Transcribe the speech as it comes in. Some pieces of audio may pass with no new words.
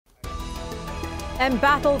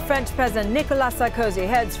Embattled French President Nicolas Sarkozy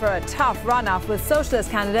heads for a tough runoff with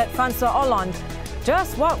Socialist candidate François Hollande.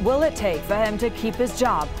 Just what will it take for him to keep his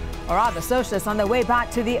job? Or are the Socialists on their way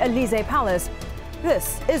back to the Elysee Palace?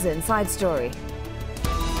 This is Inside Story.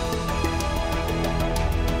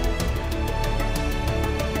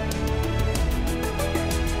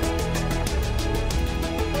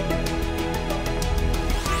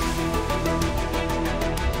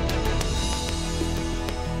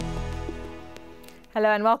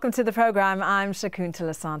 Hello and welcome to the programme. I'm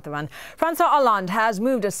Shakuntala Santharan. François Hollande has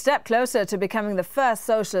moved a step closer to becoming the first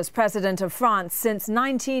socialist president of France since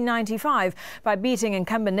 1995 by beating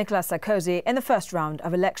incumbent Nicolas Sarkozy in the first round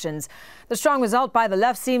of elections. The strong result by the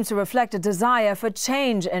left seems to reflect a desire for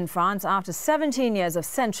change in France after 17 years of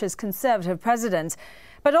centrist conservative presidents,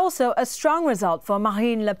 but also a strong result for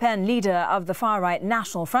Marine Le Pen, leader of the far-right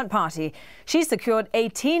National Front Party. She secured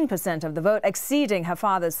 18% of the vote, exceeding her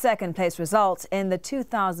father's second-place result in the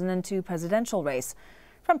 2002 presidential race.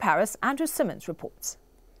 From Paris, Andrew Simmons reports.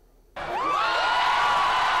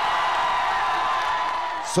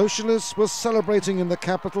 Socialists were celebrating in the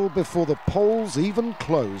capital before the polls even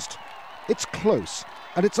closed. It's close,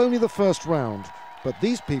 and it's only the first round, but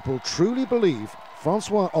these people truly believe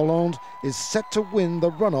François Hollande is set to win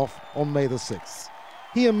the runoff on May the 6th.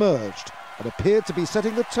 He emerged and appeared to be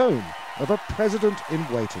setting the tone of a president in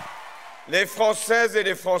waiting. Les Françaises et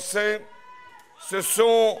les Français se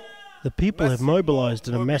sont... The people have mobilised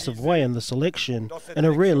in a massive way in this election and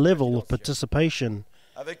a rare level of participation.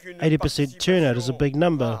 80% turnout is a big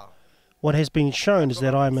number. What has been shown is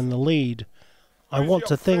that I am in the lead. I want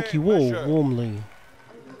to thank you all warmly.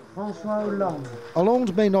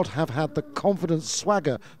 Hollande may not have had the confident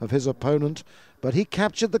swagger of his opponent, but he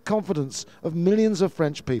captured the confidence of millions of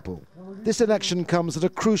French people. This election comes at a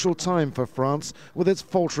crucial time for France with its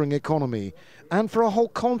faltering economy and for a whole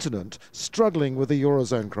continent struggling with the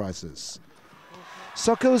Eurozone crisis.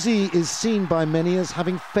 Sarkozy is seen by many as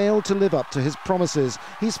having failed to live up to his promises.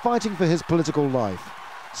 He's fighting for his political life.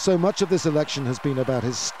 So much of this election has been about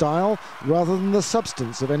his style rather than the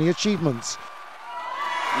substance of any achievements.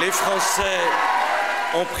 Les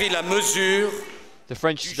Français ont pris la mesure. The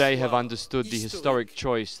French today have understood the historic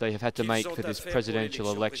choice they have had to make for this presidential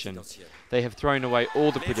election. They have thrown away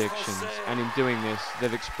all the predictions, and in doing this,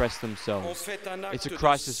 they've expressed themselves. It's a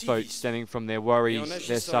crisis vote stemming from their worries,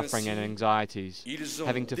 their suffering and anxieties,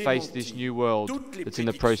 having to face this new world that's in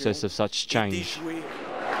the process of such change.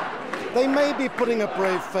 They may be putting a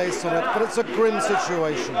brave face on it, but it's a grim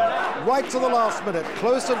situation. Right to the last minute,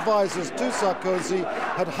 close advisors to Sarkozy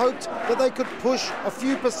had hoped that they could push a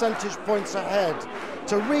few percentage points ahead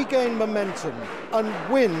to regain momentum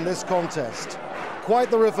and win this contest.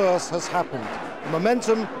 Quite the reverse has happened.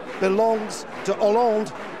 Momentum belongs to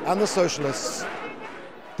Hollande and the Socialists.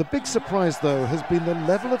 The big surprise, though, has been the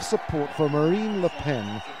level of support for Marine Le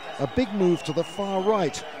Pen, a big move to the far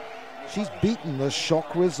right. She's beaten the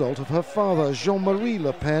shock result of her father, Jean-Marie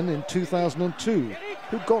Le Pen, in 2002,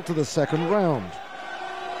 who got to the second round.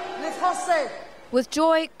 With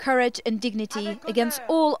joy, courage and dignity, against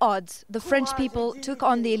all odds, the French people took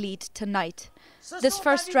on the elite tonight. This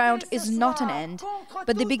first round is not an end,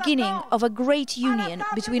 but the beginning of a great union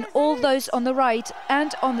between all those on the right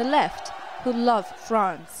and on the left who love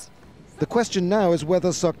France. The question now is whether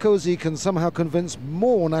Sarkozy can somehow convince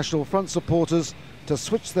more National Front supporters to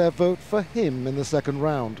switch their vote for him in the second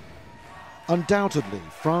round. Undoubtedly,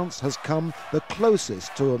 France has come the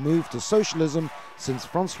closest to a move to socialism since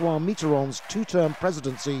François Mitterrand's two-term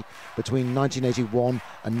presidency between 1981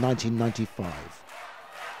 and 1995.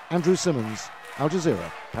 Andrew Simmons, Al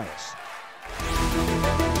Jazeera, Paris.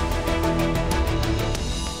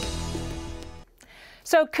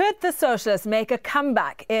 So could the Socialists make a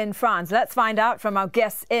comeback in France? Let's find out from our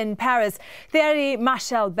guests in Paris. Thierry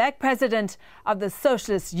Marchal-Beck, president of the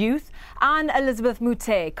Socialist Youth, Anne-Elisabeth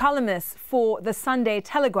Moutet, columnist for the Sunday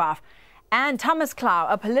Telegraph, and Thomas Klau,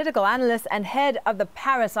 a political analyst and head of the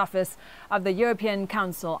Paris office of the European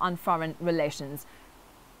Council on Foreign Relations.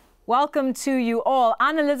 Welcome to you all.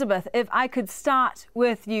 Anne-Elisabeth, if I could start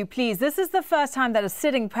with you, please. This is the first time that a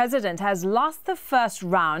sitting president has lost the first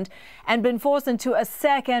round and been forced into a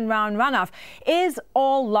second round runoff. Is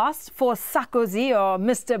all lost for Sarkozy, or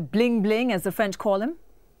Mr. Bling Bling, as the French call him?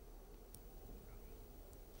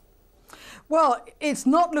 Well, it's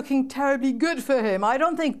not looking terribly good for him. I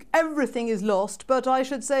don't think everything is lost, but I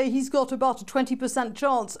should say he's got about a 20%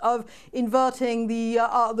 chance of inverting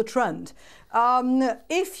the trend.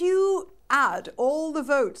 If you add all the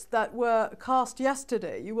votes that were cast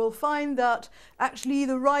yesterday, you will find that actually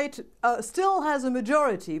the right still has a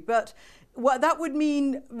majority, but that would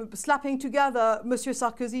mean slapping together Monsieur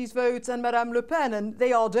Sarkozy's votes and Madame Le Pen, and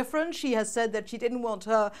they are different. She has said that she didn't want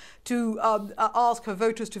her to ask her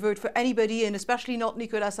voters to vote for anybody, and especially not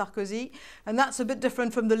Nicolas Sarkozy. And that's a bit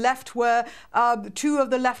different from the left, where two of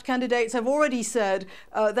the left candidates have already said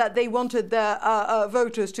that they wanted their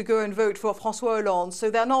voters to go and vote for François Hollande. So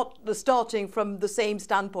they're not starting from the same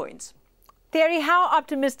standpoints. Thierry, how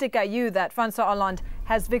optimistic are you that François Hollande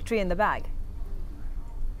has victory in the bag?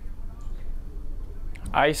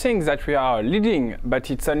 I think that we are leading,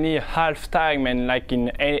 but it's only half time, and like in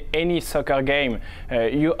any soccer game,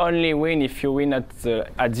 you only win if you win at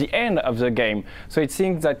the end of the game. So it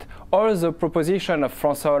seems that all the proposition of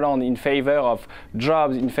François Hollande in favor of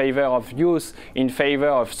jobs, in favor of youth, in favor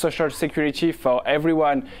of social security for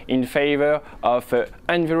everyone, in favor of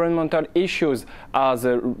environmental issues are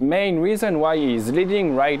the main reason why he is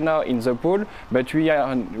leading right now in the poll. But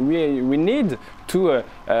we need to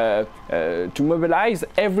mobilize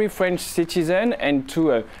every French citizen and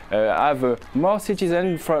to have more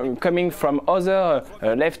citizens coming from other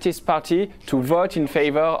leftist parties to vote in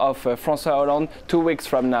favor of François Hollande 2 weeks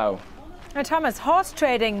from now. Now, Thomas, horse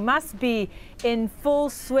trading must be in full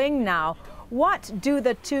swing now. What do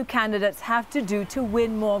the two candidates have to do to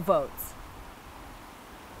win more votes?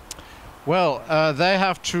 Well, they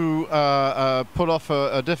have to pull off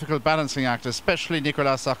a difficult balancing act, especially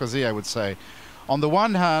Nicolas Sarkozy, I would say. On the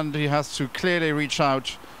one hand, he has to clearly reach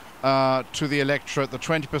out to the electorate,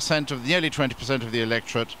 nearly 20% of the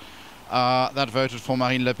electorate that voted for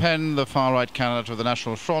Marine Le Pen, the far-right candidate of the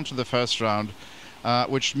National Front, in the first round,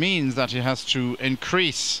 which means that he has to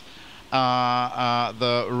increase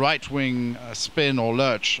the right-wing spin or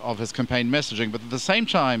lurch of his campaign messaging. But at the same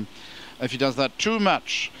time, if he does that too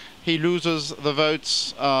much, he loses the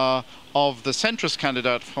votes of the centrist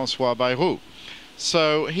candidate, François Bayrou.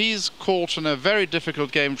 So he's caught in a very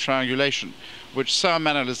difficult game of triangulation, which some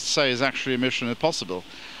analysts say is actually a mission impossible.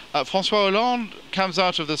 François Hollande comes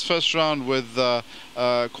out of this first round with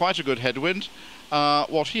quite a good headwind.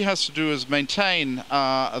 What he has to do is maintain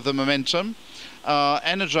the momentum,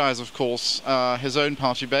 energize, of course, his own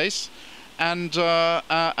party base, and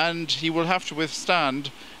he will have to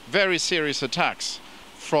withstand very serious attacks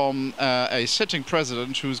from a sitting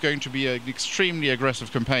president who's going to be an extremely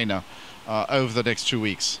aggressive campaigner over the next 2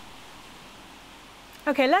 weeks.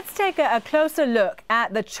 OK, let's take a closer look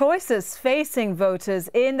at the choices facing voters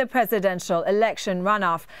in the presidential election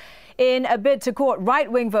runoff. In a bid to court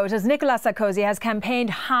right-wing voters, Nicolas Sarkozy has campaigned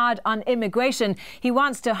hard on immigration. He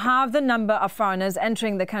wants to halve the number of foreigners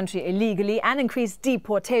entering the country illegally and increase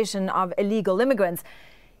deportation of illegal immigrants.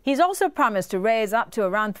 He's also promised to raise up to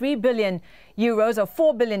around €3 billion or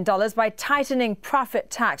 $4 billion by tightening profit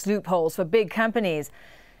tax loopholes for big companies.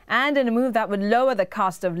 And in a move that would lower the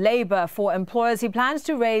cost of labour for employers, he plans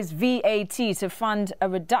to raise VAT to fund a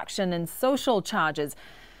reduction in social charges.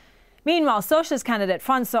 Meanwhile, Socialist candidate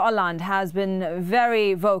François Hollande has been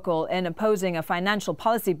very vocal in opposing a financial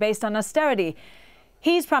policy based on austerity.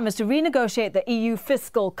 He's promised to renegotiate the EU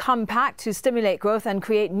fiscal compact to stimulate growth and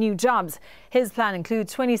create new jobs. His plan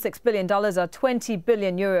includes $26 billion or €20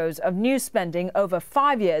 billion of new spending over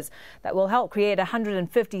 5 years that will help create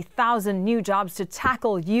 150,000 new jobs to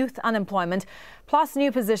tackle youth unemployment, plus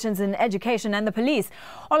new positions in education and the police.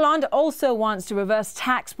 Hollande also wants to reverse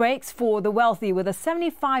tax breaks for the wealthy with a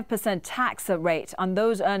 75% tax rate on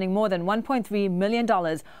those earning more than $1.3 million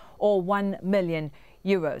or €1 million.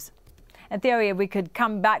 And Thierry, we could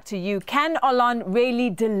come back to you. Can Hollande really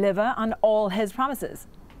deliver on all his promises?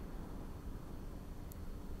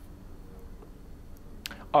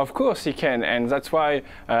 Of course he can, and that's why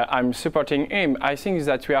I'm supporting him. I think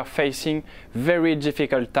that we are facing very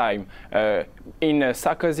difficult time. In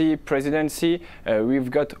Sarkozy presidency, we've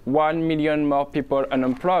got 1 million more people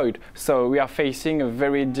unemployed, so we are facing a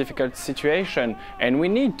very difficult situation, and we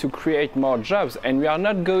need to create more jobs, and we are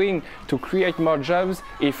not going to create more jobs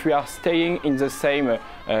if we are staying in the same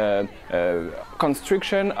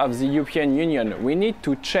construction of the European Union. We need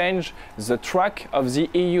to change the track of the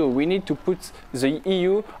EU. We need to put the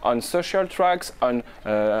EU on social tracks, on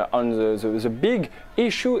the big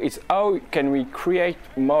issue is how can we create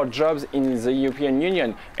more jobs in the European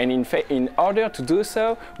Union, and in order to do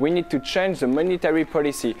so we need to change the monetary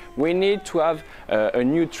policy. We need to have a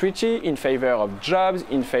new treaty in favor of jobs,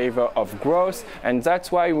 in favor of growth, and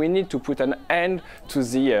that's why we need to put an end to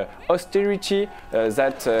the austerity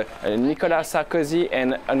that Nicolas Sarkozy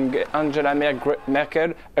and Angela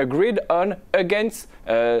Merkel agreed on against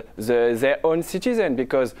their own citizens,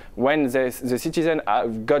 because when the citizens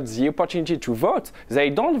got the opportunity to vote, they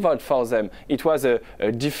don't vote for them. It was a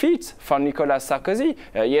defeat for Nicolas Sarkozy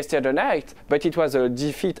yesterday night, but it was a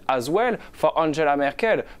defeat as well for Angela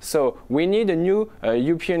Merkel. So we need a new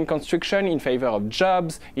European construction in favor of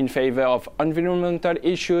jobs, in favor of environmental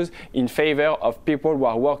issues, in favor of people who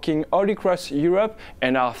are working all across Europe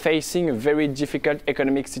and are facing a very difficult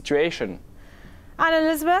economic situation.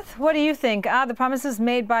 Anne-Elisabeth, what do you think? Are the promises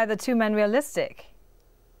made by the two men realistic?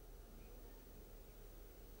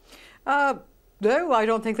 No, I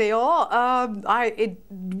don't think they are.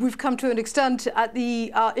 We've come to an extent at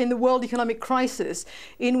in the world economic crisis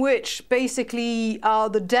in which basically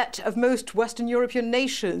the debt of most Western European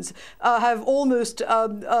nations have almost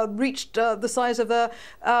reached the size of their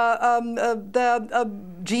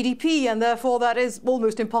GDP, and therefore that is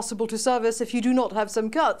almost impossible to service if you do not have some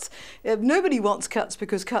cuts. Nobody wants cuts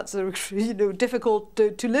because cuts are difficult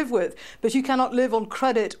to live with, but you cannot live on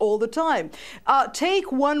credit all the time.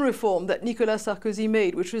 Take one reform that Nicolas Sarkozy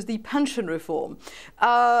made, which was the pension reform.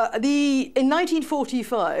 In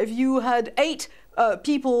 1945, you had 8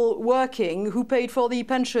 people working who paid for the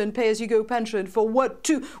pension, pay-as-you-go pension, for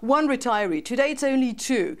one retiree. Today it's only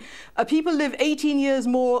 2. People live 18 years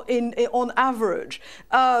more on average.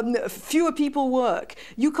 Fewer people work.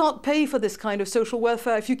 You can't pay for this kind of social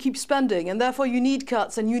welfare if you keep spending, and therefore you need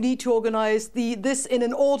cuts, and you need to organize this in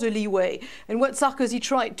an orderly way. And what Sarkozy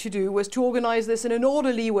tried to do was to organize this in an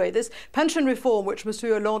orderly way. This pension reform, which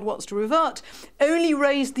Monsieur Hollande wants to revert, only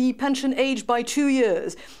raised the pension age by 2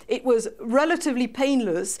 years. It was relatively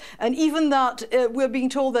painless, and even that we're being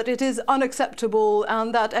told that it is unacceptable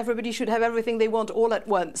and that everybody should have everything they want all at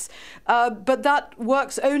once. But that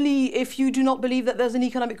works only if you do not believe that there's an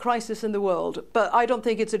economic crisis in the world. But I don't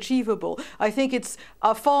think it's achievable. I think it's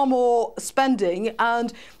far more spending,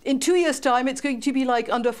 and in 2 years' time it's going to be like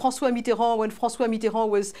under François Mitterrand, when François Mitterrand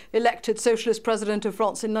was elected Socialist President of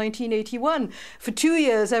France in 1981. For 2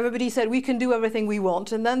 years everybody said we can do everything we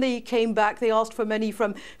want, and then they came back, they asked for money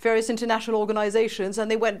from various international organizations, and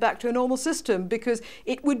they went back to a normal system, because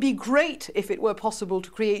it would be great if it were possible to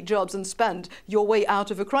create jobs and spend your way out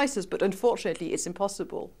of a crisis, but unfortunately it's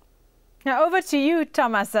impossible. Now over to you,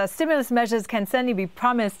 Thomas. Stimulus measures can certainly be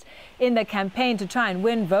promised in the campaign to try and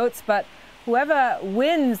win votes, but whoever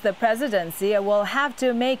wins the presidency will have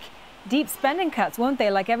to make deep spending cuts, won't they,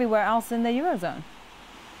 like everywhere else in the Eurozone?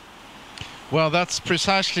 Well, that's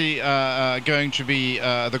precisely going to be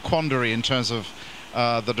the quandary in terms of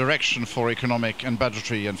the direction for economic and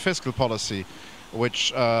budgetary and fiscal policy,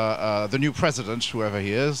 which the new president, whoever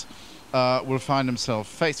he is, will find himself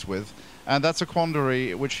faced with. And that's a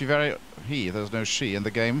quandary which there's no she in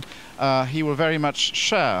the game, he will very much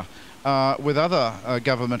share with other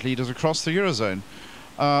government leaders across the Eurozone.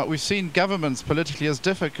 We've seen governments politically as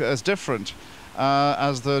different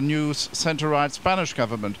as the new centre-right Spanish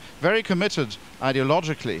government, very committed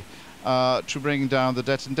ideologically to bring down the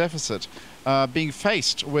debt and deficit, being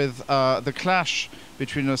faced with the clash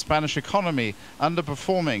between the Spanish economy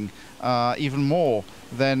underperforming even more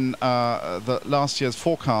than the last year's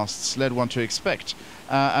forecasts led one to expect,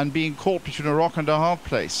 and being caught between a rock and a hard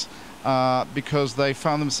place because they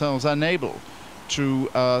found themselves unable to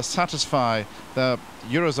satisfy the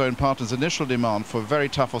Eurozone partners' initial demand for very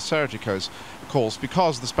tough austerity calls,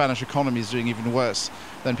 because the Spanish economy is doing even worse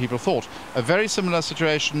than people thought. A very similar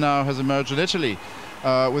situation now has emerged in Italy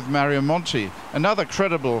with Mario Monti, another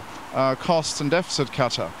credible cost and deficit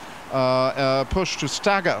cutter, pushed to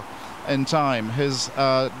stagger in time his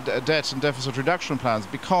debt and deficit reduction plans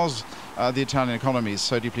because the Italian economy is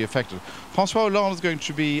so deeply affected. François Hollande is going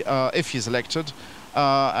to be, if he's elected,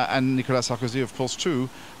 and Nicolas Sarkozy of course too,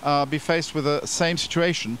 be faced with the same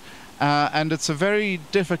situation, and it's a very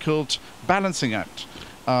difficult balancing act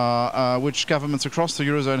which governments across the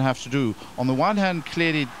Eurozone have to do. On the one hand,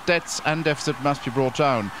 clearly debts and deficit must be brought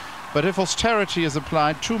down, but if austerity is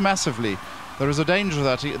applied too massively, there is a danger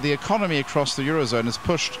that the economy across the Eurozone is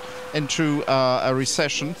pushed into a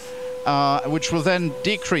recession, which will then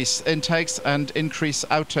decrease intakes and increase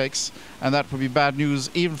outtakes, and that will be bad news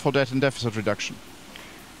even for debt and deficit reduction.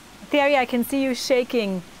 Thierry, I can see you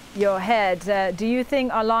shaking your head. Do you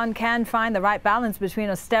think Hollande can find the right balance between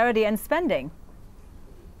austerity and spending?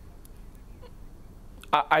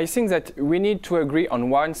 I think that we need to agree on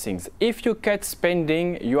one thing. If you cut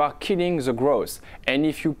spending, you are killing the growth. And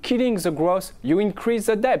if you're killing the growth, you increase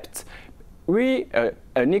the debt.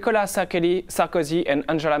 Nicolas Sarkozy and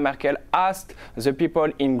Angela Merkel asked the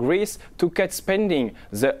people in Greece to cut spending.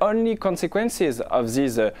 The only consequences of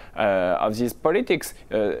these politics,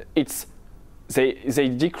 they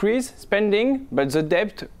decrease spending, but the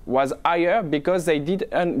debt was higher because they did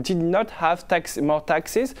not have more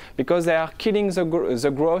taxes, because they are killing the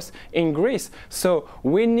growth in Greece. So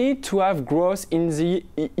we need to have growth in the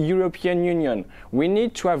European Union. We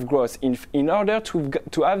need to have growth. In order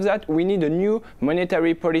to have that, we need a new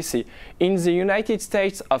monetary policy. In the United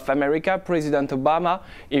States of America, President Obama,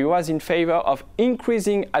 he was in favor of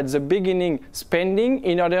increasing at the beginning spending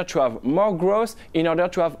in order to have more growth, in order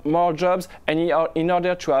to have more jobs, and in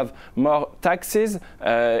order to have more taxes,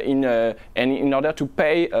 and in order to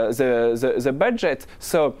pay the budget.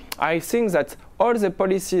 So I think that all the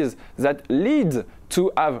policies that lead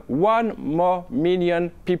to have 1 more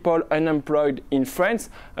million people unemployed in France,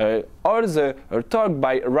 all the talk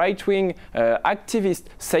by right-wing activists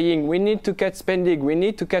saying we need to cut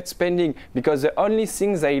spending, because the only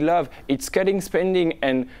thing they love is cutting spending,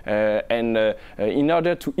 and in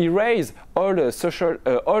order to erase all the social,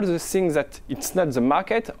 all the things that it's not the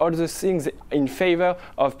market, all the things in favor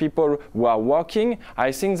of people who are working.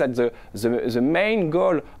 I think that the main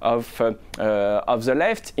goal of the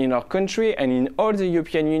left in our country and in all the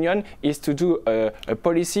European Union is to do a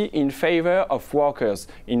policy in favor of workers,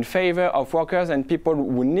 and people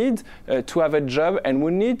who need to have a job and who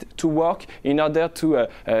need to work in order to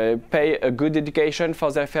pay a good education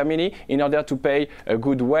for their family, in order to pay a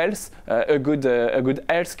good wealth, a good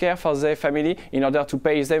health care for their family, in order to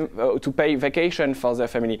pay them to pay vacation for their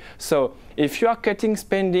family. So if you are cutting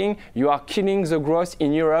spending, you are killing the growth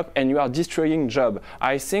in Europe and you are destroying jobs.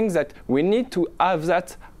 I think that we need to have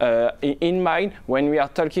that in mind when we are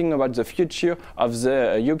talking about the future of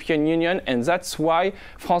the European Union, and that's why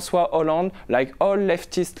François Hollande, like all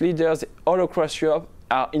leftist leaders all across Europe,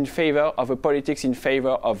 are in favor of a politics in favor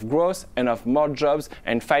of growth and of more jobs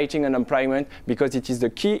and fighting unemployment, because it is the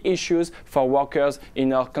key issues for workers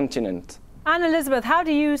in our continent. Anne-Elisabeth, how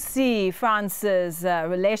do you see France's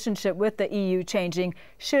relationship with the EU changing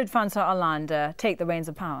should François Hollande take the reins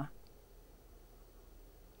of power?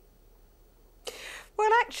 Well,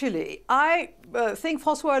 actually, I think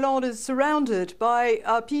François Hollande is surrounded by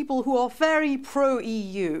people who are very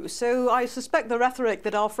pro-EU. So I suspect the rhetoric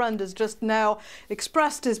that our friend has just now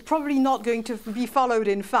expressed is probably not going to be followed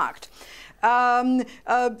in fact.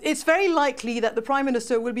 It's very likely that the Prime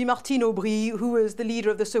Minister will be Martine Aubry, who was the leader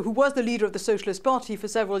of the Socialist Party for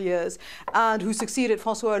several years, and who succeeded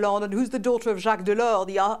François Hollande, and who's the daughter of Jacques Delors,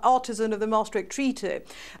 the artisan of the Maastricht Treaty.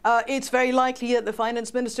 It's very likely that the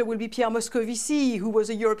Finance Minister will be Pierre Moscovici, who was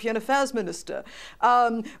a European Affairs Minister.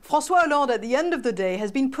 François Hollande, at the end of the day,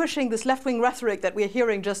 has been pushing this left-wing rhetoric that we're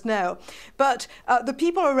hearing just now. But the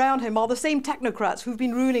people around him are the same technocrats who've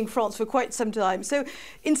been ruling France for quite some time. So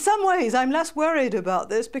in some ways, I'm less worried about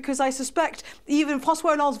this, because I suspect even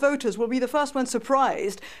François Hollande's voters will be the first ones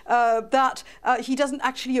surprised that he doesn't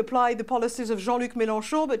actually apply the policies of Jean-Luc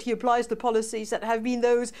Mélenchon, but he applies the policies that have been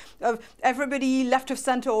those of everybody left of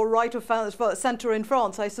centre or right of centre in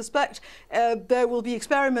France. I suspect there will be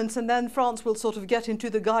experiments, and then France will sort of get into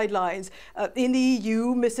the guidelines. In the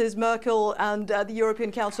EU, Mrs. Merkel and the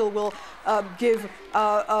European Council will give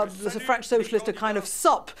the French socialists a kind of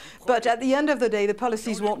sup, but at the end of the day, the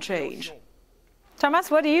policies won't change.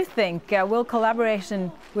 Thomas, what do you think? Will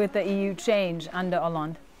collaboration with the EU change under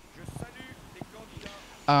Hollande?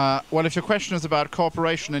 Well, if your question is about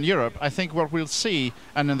cooperation in Europe, I think what we'll see,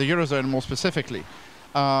 and in the Eurozone more specifically,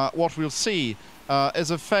 what we'll see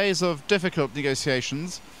is a phase of difficult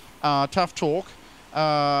negotiations, tough talk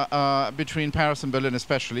between Paris and Berlin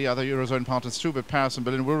especially, other Eurozone partners too, but Paris and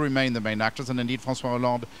Berlin will remain the main actors, and indeed François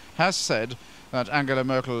Hollande has said that Angela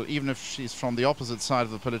Merkel, even if she's from the opposite side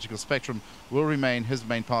of the political spectrum, will remain his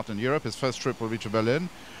main partner in Europe. His first trip will be to Berlin.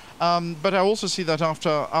 But I also see that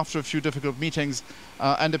after a few difficult meetings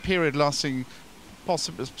and a period lasting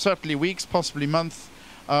certainly weeks, possibly months,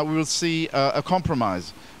 we will see a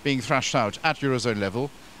compromise being thrashed out at Eurozone level.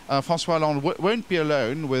 François Hollande won't be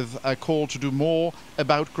alone with a call to do more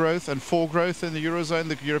about growth and for growth in the Eurozone.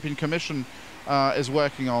 The European Commission is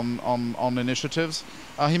working on initiatives.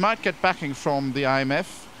 He might get backing from the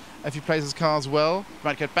IMF if he plays his cards well. He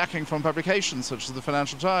might get backing from publications such as the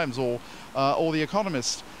Financial Times or The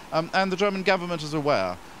Economist. And the German government is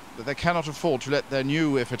aware that they cannot afford to let their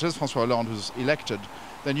new, if it is François Hollande who's elected,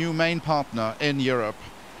 their new main partner in Europe,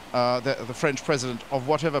 the French president of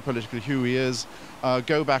whatever political hue he is,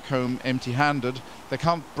 go back home empty-handed. They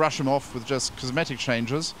can't brush him off with just cosmetic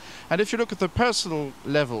changes. And if you look at the personal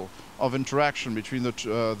level of interaction between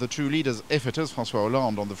the two leaders, if it is François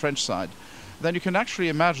Hollande on the French side, then you can actually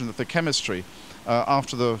imagine that the chemistry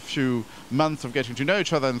after the few months of getting to know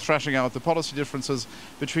each other and thrashing out the policy differences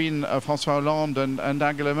between François Hollande and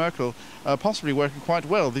Angela Merkel, possibly working quite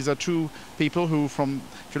well. These are two people who, if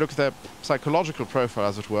you look at their psychological profile,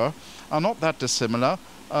 as it were, are not that dissimilar,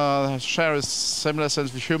 share a similar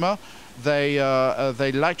sense of humour. They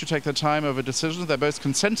like to take their time over decisions. They're both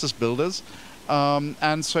consensus builders.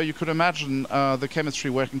 And so you could imagine the chemistry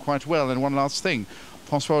working quite well. And one last thing,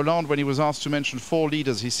 François Hollande, when he was asked to mention 4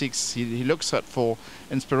 leaders he looks at for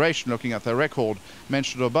inspiration, looking at their record,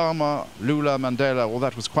 mentioned Obama, Lula, Mandela. Well,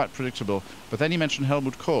 that was quite predictable. But then he mentioned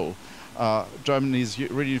Helmut Kohl, Germany's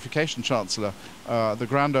reunification chancellor, the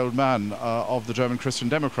grand old man of the German Christian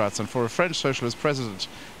Democrats. And for a French socialist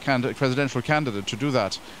presidential candidate to do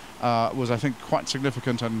that was, I think, quite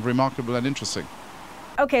significant and remarkable and interesting.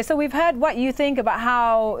 Okay, so we've heard what you think about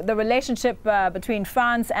how the relationship between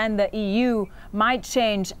France and the EU might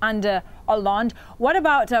change under Hollande. What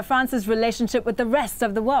about France's relationship with the rest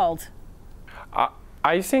of the world?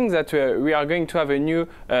 I think that we are going to have a new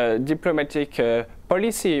diplomatic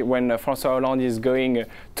policy when François Hollande is going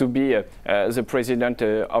to be the president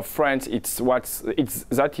of France.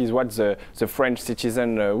 That is what the French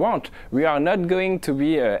citizens want. We are not going to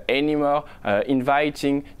be anymore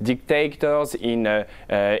inviting dictators in the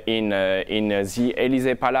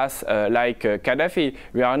Elysee Palace like Gaddafi.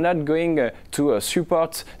 We are not going to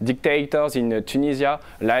support dictators in Tunisia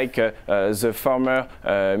like the former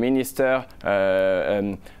minister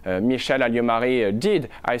Michel Alliot-Marie did.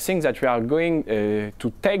 I think that we are going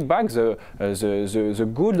to take back the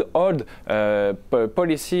good old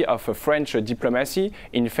policy of French diplomacy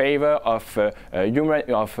in favor of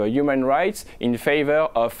human rights, in favor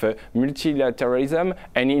of multilateralism,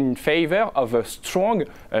 and in favor of a strong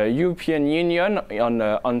European Union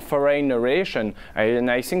on foreign relations. And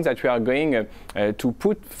I think that we are going to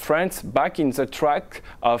put France back in the track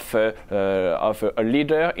of a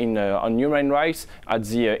leader on human rights at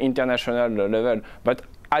the international level. But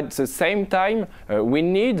at the same time, we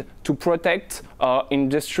need to protect our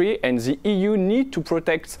industry, and the EU need to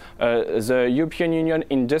protect the European Union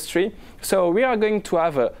industry. So we are going to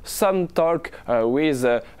have some talk with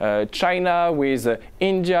China, with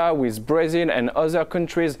India, with Brazil and other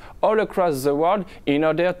countries all across the world in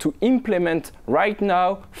order to implement right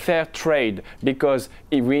now fair trade, because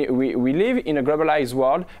we live in a globalized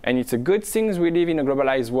world, and it's a good thing we live in a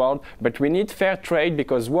globalized world, but we need fair trade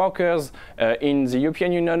because workers in the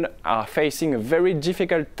European Union are facing a very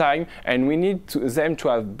difficult time, and we need them to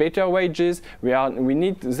have better wages. We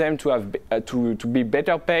need them to have to be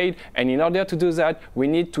better paid, and in order to do that, we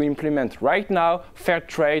need to implement right now fair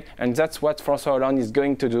trade, and that's what François Hollande is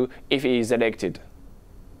going to do if he is elected.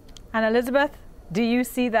 Anne-Elisabeth, do you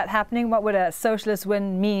see that happening? What would a socialist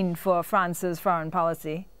win mean for France's foreign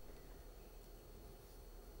policy?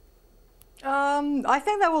 I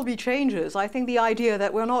think there will be changes. I think the idea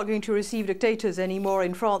that we're not going to receive dictators anymore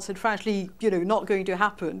in France is frankly, not going to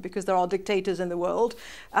happen because there are dictators in the world.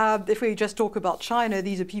 If we just talk about China,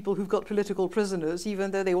 these are people who've got political prisoners, even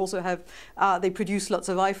though they also have, they produce lots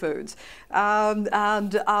of iPhones.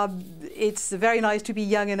 It's very nice to be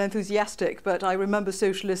young and enthusiastic, but I remember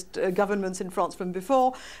socialist governments in France from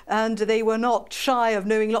before, and they were not shy of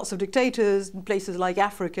knowing lots of dictators in places like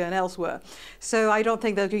Africa and elsewhere. So I don't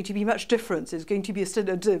think there's going to be much difference. It's going to be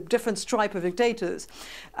a different stripe of dictators.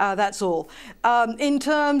 That's all. In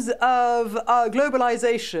terms of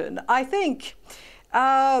globalization, I think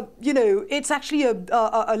it's actually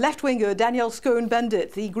a left-winger, Daniel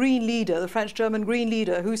Cohn-Bendit, the Green leader, the French-German Green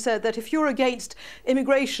leader, who said that if you're against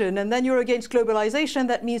immigration and then you're against globalization,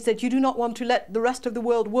 that means that you do not want to let the rest of the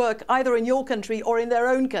world work either in your country or in their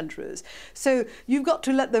own countries. So you've got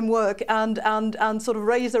to let them work and sort of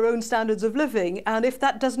raise their own standards of living. And if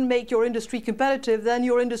that doesn't make your industry competitive, then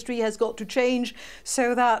your industry has got to change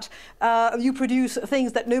so that you produce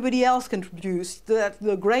things that nobody else can produce, that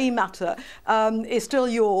the grey matter is still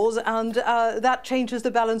yours, and that changes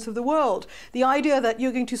the balance of the world. The idea that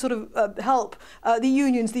you're going to sort of help the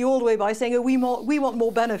unions the old way by saying, oh, we want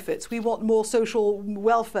more benefits, we want more social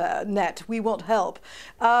welfare net, we want help,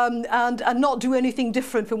 and not do anything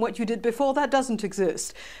different from what you did before, that doesn't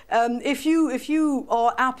exist. If you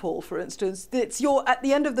are Apple, for instance, at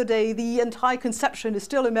the end of the day, the entire conception is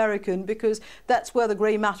still American because that's where the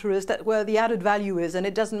grey matter is, that's where the added value is, and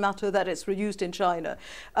it doesn't matter that it's produced in China.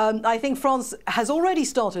 I think France has already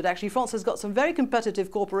started, actually, France has got some very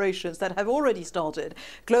competitive corporations that have already started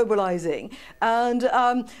globalizing. And,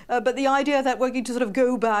 but the idea that we're going to sort of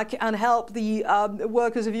go back and help the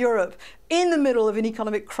workers of Europe in the middle of an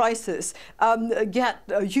economic crisis get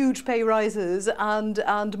huge pay rises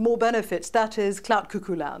and more benefits, that is clout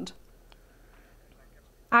cuckoo land.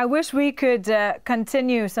 I wish we could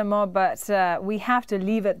continue some more, but we have to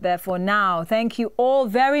leave it there for now. Thank you all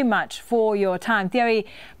very much for your time. Thierry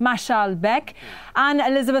Marchal-Beck,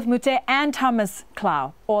 Anne-Elisabeth Moutet and Thomas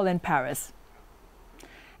Klau, all in Paris.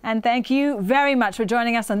 And thank you very much for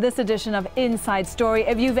joining us on this edition of Inside Story.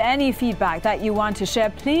 If you've any feedback that you want to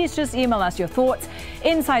share, please just email us your thoughts,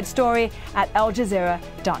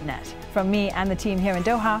 insidestory@aljazeera.net. From me and the team here in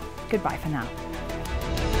Doha, goodbye for now.